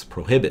States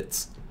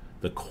prohibits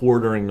the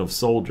quartering of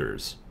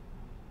soldiers.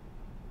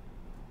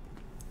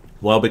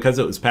 Well, because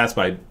it was passed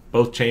by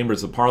both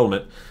chambers of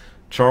Parliament,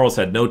 Charles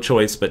had no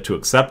choice but to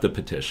accept the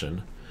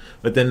petition.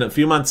 But then a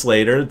few months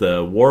later,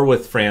 the war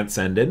with France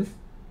ended.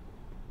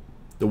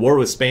 The war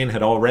with Spain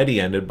had already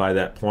ended by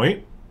that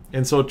point.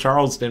 And so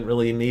Charles didn't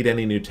really need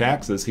any new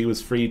taxes. He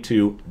was free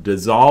to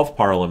dissolve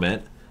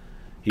Parliament.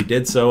 He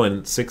did so in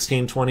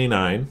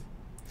 1629.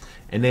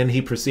 And then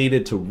he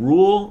proceeded to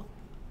rule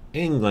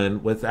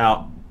England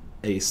without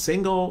a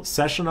single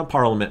session of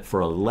Parliament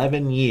for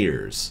 11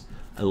 years.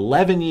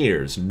 11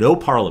 years, no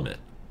Parliament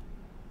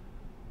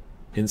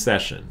in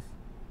session.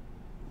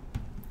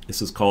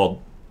 This is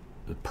called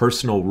the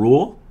personal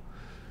rule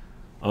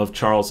of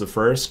Charles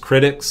I.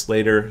 Critics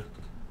later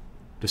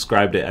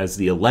described it as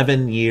the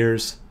 11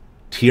 years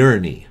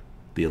tyranny.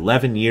 The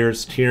 11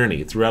 years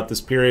tyranny. Throughout this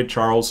period,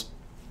 Charles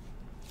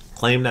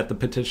claimed that the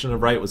Petition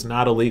of Right was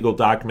not a legal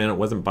document. It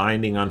wasn't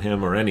binding on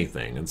him or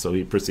anything. And so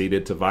he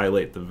proceeded to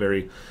violate the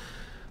very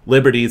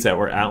liberties that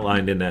were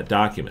outlined in that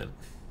document.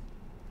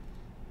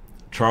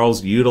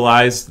 Charles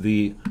utilized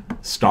the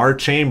Star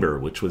Chamber,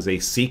 which was a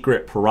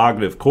secret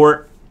prerogative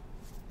court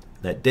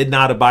that did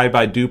not abide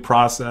by due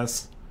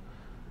process,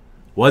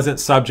 wasn't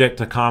subject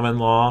to common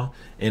law,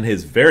 and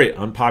his very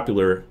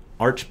unpopular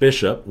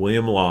Archbishop,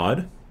 William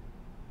Laud,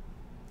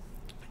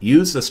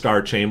 used the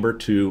Star Chamber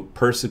to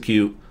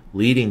persecute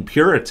leading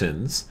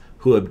Puritans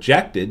who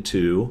objected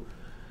to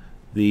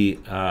the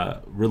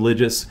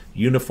religious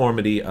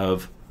uniformity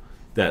of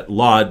that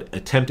Laud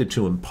attempted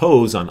to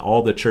impose on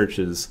all the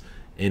churches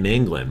in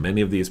England.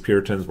 Many of these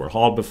Puritans were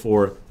hauled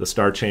before the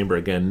Star Chamber,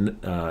 again,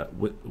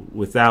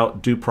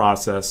 without due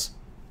process.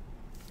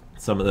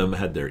 Some of them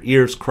had their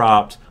ears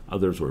cropped,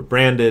 others were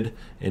branded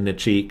in the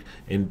cheek.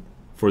 And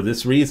for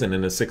this reason,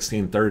 in the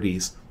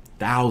 1630s,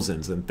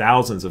 thousands and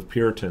thousands of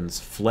Puritans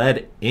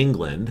fled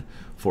England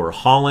for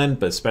Holland,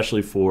 but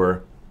especially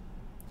for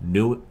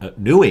New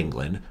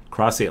England,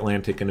 across the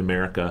Atlantic in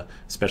America,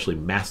 especially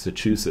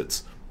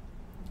Massachusetts.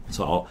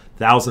 So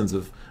thousands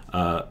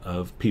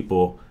of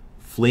people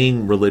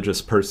fleeing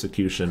religious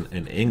persecution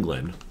in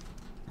England.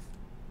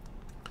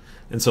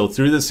 And so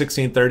through the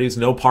 1630s,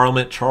 no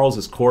parliament.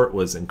 Charles's court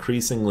was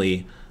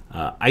increasingly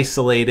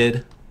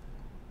isolated,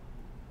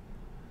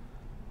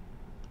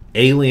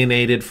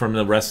 alienated from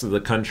the rest of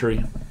the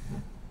country.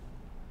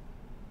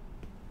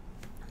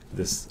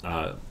 This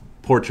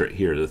portrait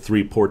here, the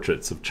three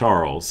portraits of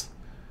Charles,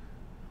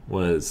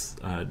 was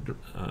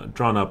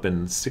drawn up in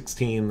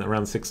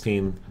around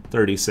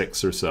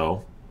 1636 or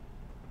so.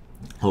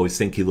 I always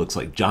think he looks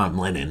like John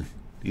Lennon.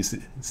 You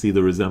see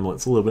the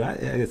resemblance a little bit?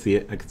 I can see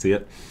it. I can see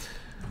it.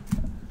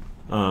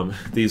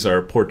 These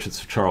are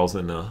portraits of Charles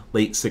in the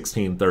late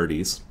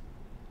 1630s.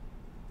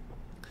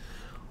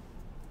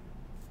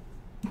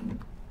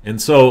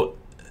 And so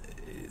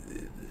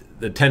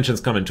the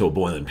tension's coming to a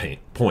boiling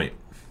point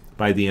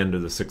by the end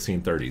of the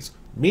 1630s.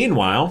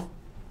 Meanwhile,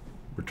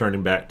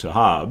 returning back to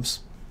Hobbes,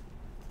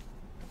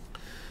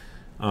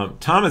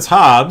 Thomas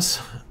Hobbes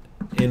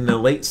in the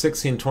late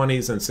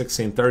 1620s and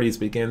 1630s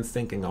begins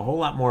thinking a whole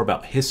lot more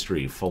about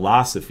history,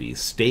 philosophy,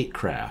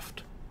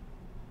 statecraft.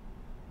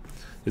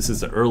 This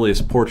is the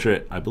earliest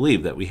portrait, I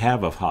believe, that we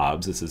have of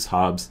Hobbes. This is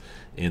Hobbes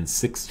in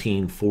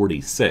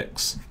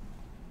 1646.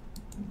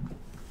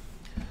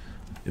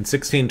 In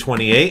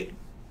 1628,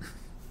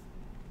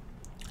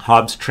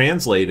 Hobbes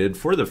translated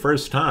for the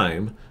first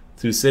time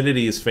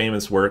Thucydides'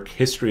 famous work,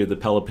 History of the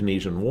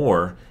Peloponnesian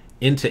War,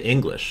 into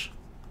English.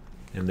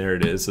 And there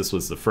it is. This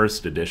was the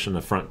first edition,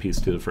 the front piece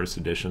to the first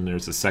edition.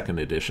 There's the second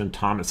edition,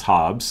 Thomas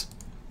Hobbes.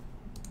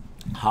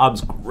 Hobbes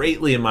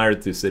greatly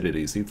admired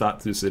Thucydides. He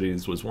thought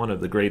Thucydides was one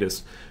of the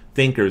greatest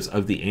thinkers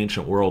of the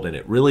ancient world, and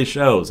it really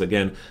shows.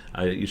 Again,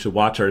 you should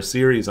watch our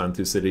series on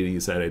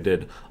Thucydides that I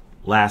did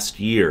last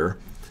year.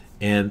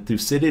 And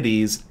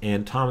Thucydides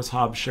and Thomas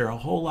Hobbes share a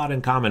whole lot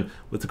in common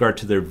with regard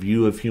to their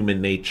view of human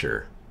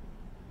nature.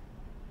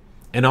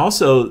 And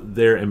also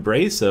their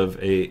embrace of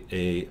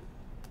a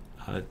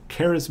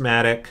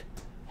charismatic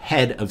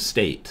head of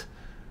state.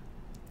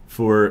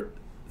 For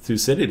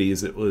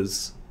Thucydides, it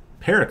was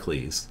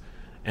Pericles.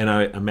 And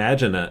I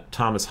imagine that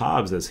Thomas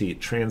Hobbes, as he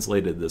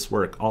translated this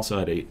work, also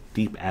had a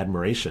deep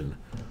admiration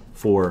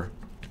for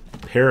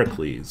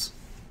Pericles.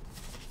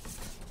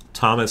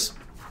 Thomas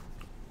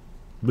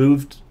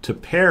moved to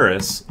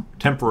Paris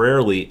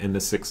temporarily in the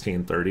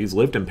 1630s,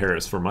 lived in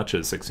Paris for much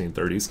of the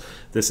 1630s.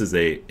 This is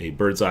a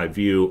bird's eye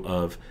view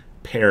of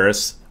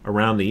Paris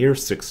around the year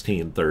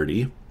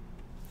 1630.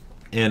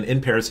 And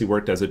in Paris, he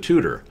worked as a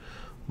tutor,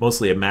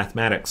 mostly a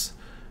mathematics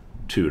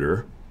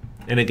tutor.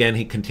 And again,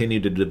 he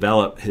continued to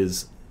develop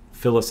his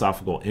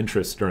philosophical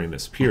interests during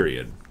this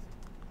period.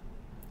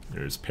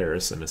 There's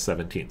Paris in the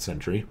 17th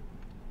century.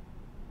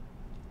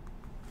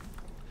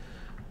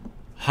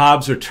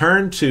 Hobbes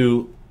returned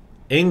to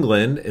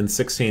England in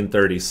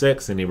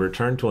 1636, and he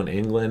returned to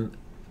England,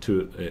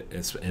 and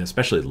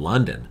especially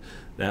London,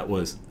 that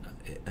was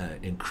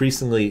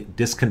increasingly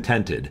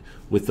discontented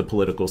with the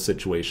political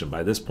situation.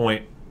 By this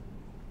point,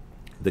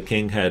 the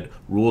king had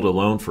ruled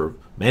alone for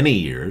many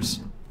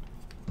years.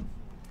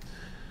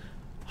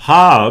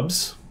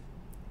 Hobbes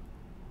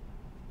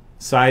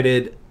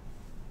sided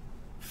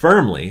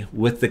firmly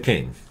with the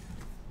king.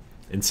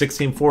 In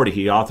 1640,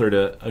 he authored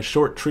a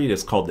short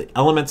treatise called The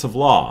Elements of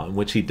Law, in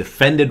which he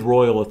defended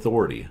royal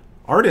authority,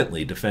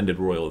 ardently defended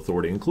royal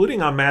authority,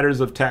 including on matters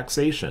of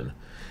taxation.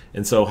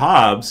 And so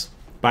Hobbes,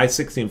 by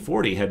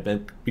 1640,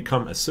 had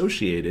become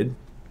associated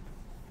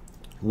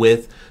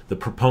with the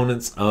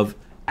proponents of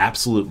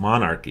absolute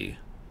monarchy.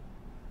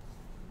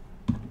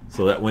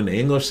 So that when the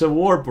English Civil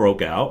War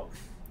broke out,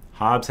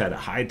 Hobbes had to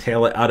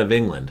hightail it out of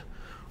England.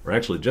 Or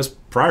actually,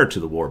 just prior to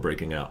the war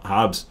breaking out,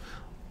 Hobbes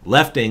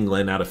left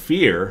England out of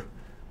fear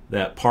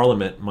that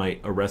Parliament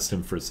might arrest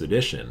him for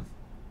sedition.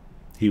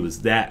 He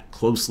was that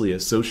closely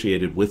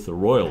associated with the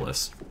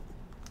royalists.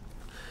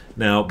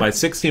 Now, by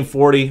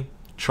 1640,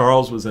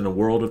 Charles was in a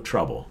world of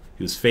trouble.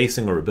 He was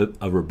facing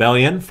a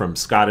rebellion from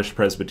Scottish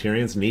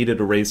Presbyterians, needed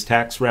to raise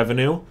tax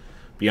revenue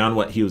beyond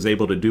what he was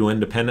able to do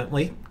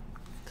independently.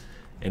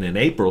 And in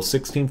April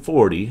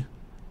 1640,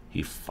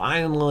 he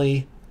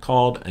finally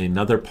called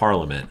another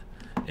parliament.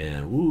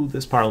 And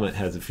this parliament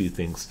has a few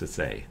things to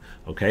say.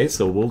 Okay,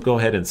 so we'll go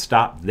ahead and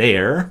stop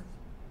there.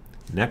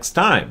 Next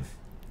time,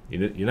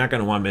 you're not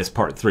going to want to miss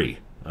part 3.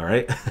 All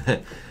right?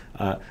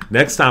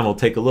 Next time, we'll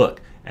take a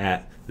look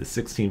at the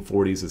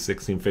 1640s, the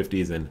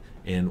 1650s,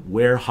 and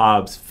where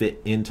Hobbes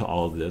fit into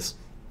all of this.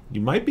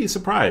 You might be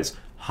surprised.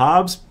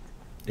 Hobbes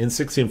in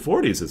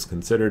 1640s is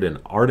considered an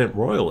ardent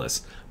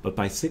royalist, but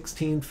by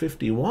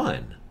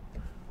 1651,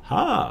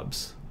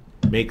 Hobbes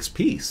makes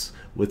peace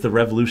with the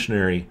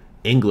revolutionary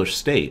English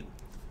state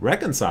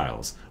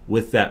reconciles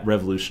with that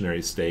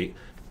revolutionary state.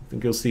 I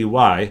think you'll see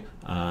why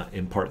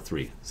in part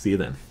 3. See you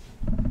then.